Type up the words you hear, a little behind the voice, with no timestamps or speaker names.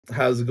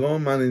How's it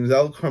going? My name is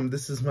Alucarm.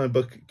 This is my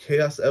book,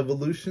 Chaos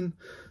Evolution.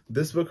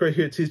 This book right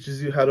here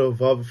teaches you how to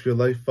evolve if your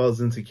life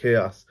falls into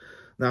chaos.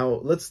 Now,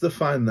 let's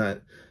define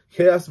that.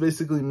 Chaos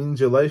basically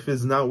means your life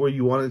is not where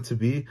you want it to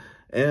be,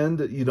 and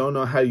you don't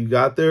know how you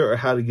got there or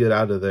how to get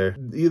out of there.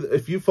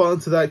 If you fall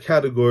into that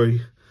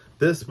category,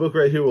 this book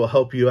right here will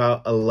help you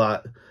out a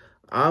lot.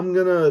 I'm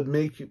gonna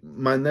make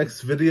my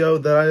next video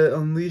that I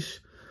unleash.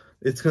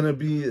 It's gonna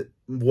be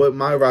what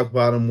my rock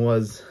bottom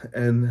was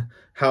and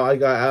how I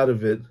got out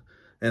of it,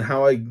 and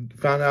how I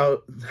found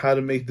out how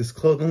to make this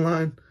clothing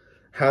line,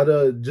 how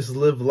to just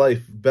live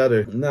life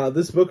better. Now,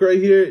 this book right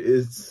here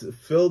is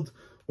filled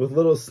with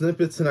little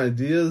snippets and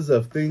ideas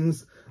of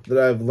things that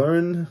I've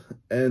learned,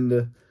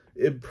 and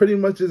it pretty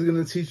much is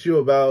going to teach you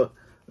about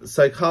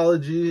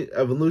psychology,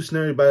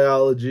 evolutionary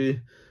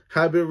biology,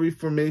 habit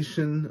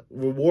reformation,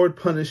 reward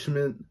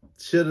punishment,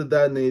 shit of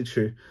that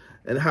nature,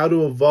 and how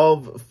to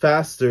evolve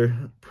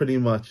faster, pretty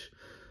much.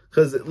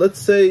 Because let's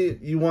say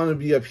you want to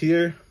be up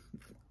here,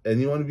 and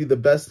you want to be the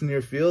best in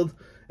your field,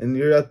 and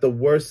you're at the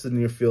worst in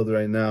your field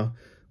right now.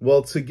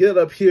 Well, to get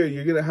up here,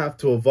 you're going to have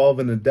to evolve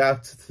and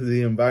adapt to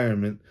the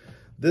environment.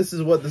 This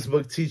is what this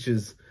book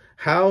teaches,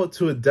 how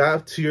to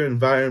adapt to your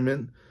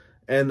environment.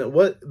 And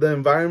what the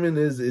environment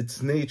is,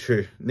 it's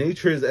nature.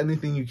 Nature is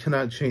anything you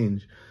cannot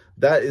change.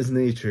 That is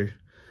nature.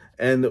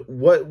 And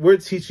what we're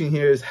teaching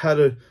here is how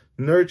to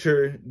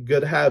nurture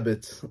good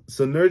habits.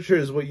 So nurture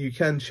is what you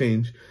can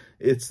change.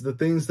 It's the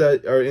things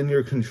that are in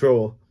your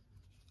control.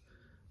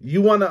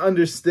 You want to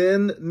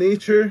understand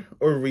nature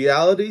or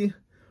reality,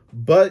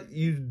 but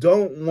you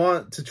don't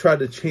want to try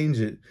to change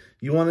it.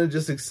 You want to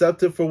just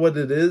accept it for what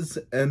it is,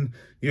 and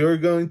you're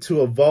going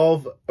to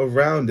evolve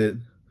around it.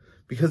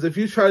 Because if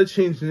you try to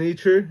change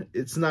nature,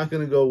 it's not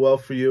going to go well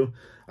for you.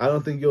 I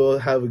don't think you'll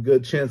have a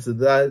good chance of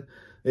that.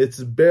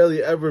 It's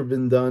barely ever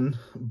been done,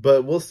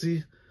 but we'll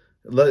see.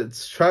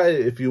 Let's try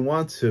it if you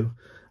want to.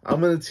 I'm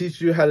going to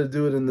teach you how to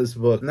do it in this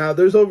book. Now,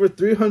 there's over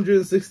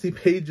 360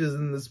 pages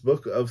in this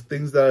book of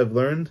things that I've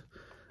learned.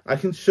 I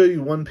can show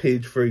you one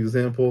page, for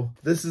example.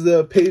 This is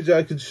a page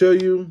I could show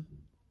you.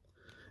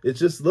 It's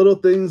just little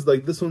things,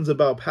 like this one's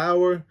about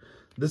power.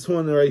 This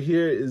one right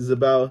here is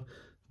about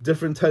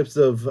different types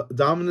of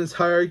dominance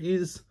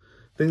hierarchies,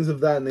 things of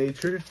that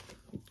nature.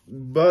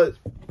 But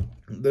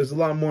there's a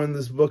lot more in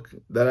this book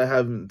that I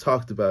haven't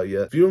talked about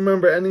yet. If you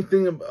remember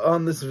anything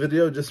on this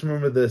video, just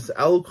remember this.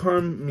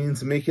 Alucarm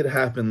means make it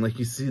happen, like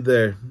you see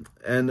there.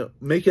 And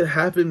make it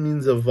happen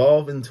means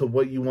evolve into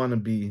what you want to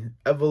be.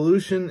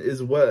 Evolution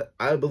is what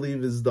I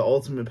believe is the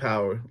ultimate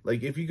power.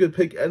 Like, if you could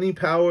pick any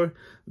power,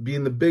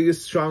 being the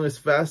biggest, strongest,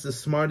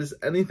 fastest, smartest,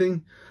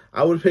 anything,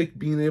 I would pick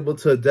being able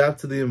to adapt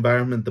to the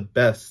environment the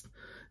best.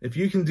 If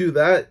you can do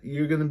that,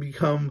 you're going to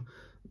become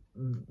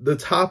the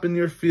top in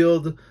your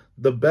field,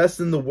 the best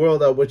in the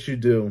world at what you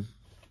do.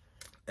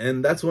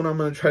 And that's what I'm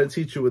going to try to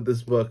teach you with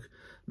this book.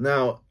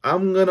 Now,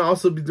 I'm going to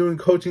also be doing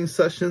coaching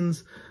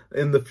sessions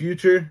in the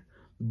future,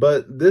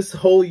 but this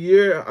whole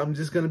year, I'm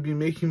just going to be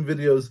making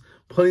videos,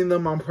 putting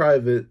them on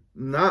private,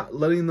 not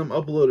letting them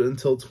upload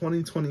until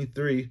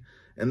 2023.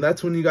 And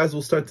that's when you guys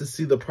will start to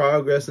see the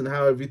progress and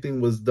how everything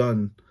was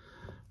done.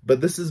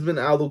 But this has been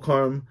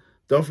Alucarm.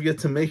 Don't forget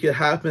to make it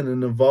happen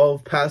and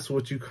evolve past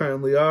what you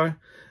currently are.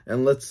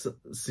 And let's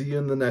see you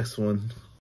in the next one.